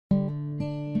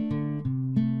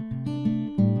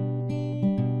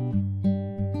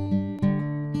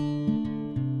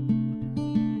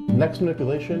next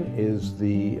manipulation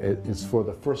is for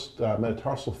the first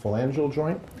metatarsal phalangeal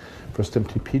joint, first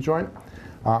MTP joint.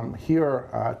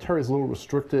 Here, Terry's a little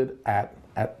restricted at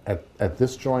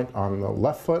this joint on the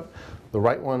left foot. The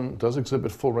right one does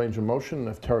exhibit full range of motion.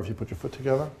 If Terry, if you put your foot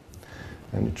together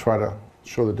and you try to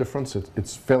show the difference,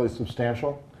 it's fairly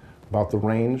substantial about the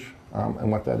range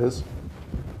and what that is.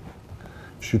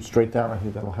 Shoot straight down, I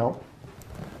think that'll help.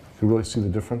 You can really see the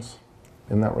difference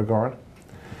in that regard.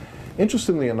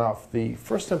 Interestingly enough, the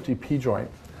first MTP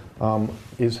joint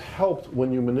is helped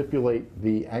when you manipulate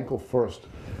the ankle first,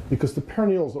 because the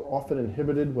peroneals are often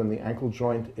inhibited when the ankle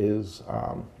joint is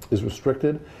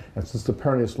restricted. And since the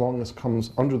peroneus longus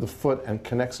comes under the foot and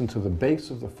connects into the base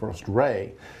of the first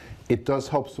ray, it does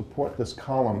help support this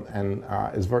column and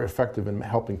is very effective in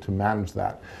helping to manage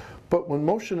that. But when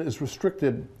motion is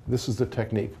restricted, this is the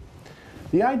technique.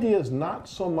 The idea is not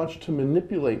so much to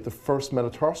manipulate the first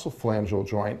metatarsal phalangeal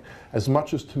joint as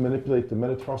much as to manipulate the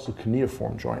metatarsal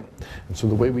cuneiform joint. And so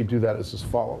the way we do that is as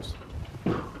follows.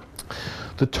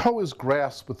 The toe is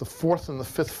grasped with the fourth and the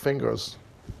fifth fingers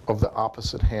of the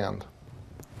opposite hand.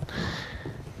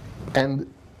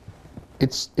 And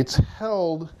it's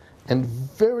held and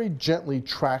very gently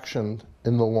tractioned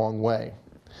in the long way.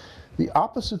 The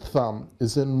opposite thumb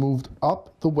is then moved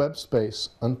up the web space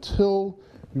until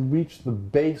you reach the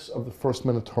base of the first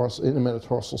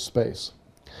metatarsal space.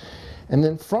 And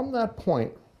then from that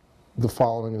point, the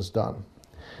following is done.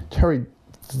 Terry,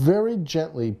 very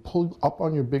gently pull up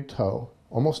on your big toe,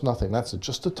 almost nothing, that's it,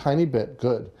 just a tiny bit,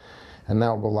 good. And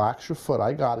now relax your foot,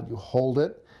 I got it, you hold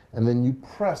it, and then you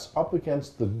press up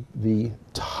against the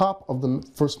top of the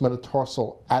first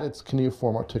metatarsal at its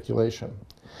cuneiform articulation.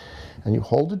 And you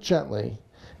hold it gently,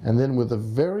 and then with a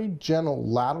very gentle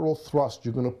lateral thrust,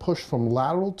 you're going to push from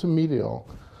lateral to medial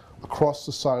across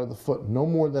the side of the foot, no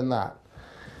more than that.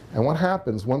 And what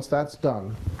happens once that's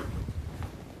done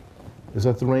is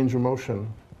that the range of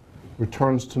motion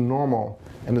returns to normal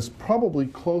and is probably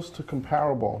close to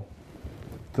comparable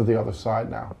to the other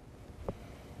side now.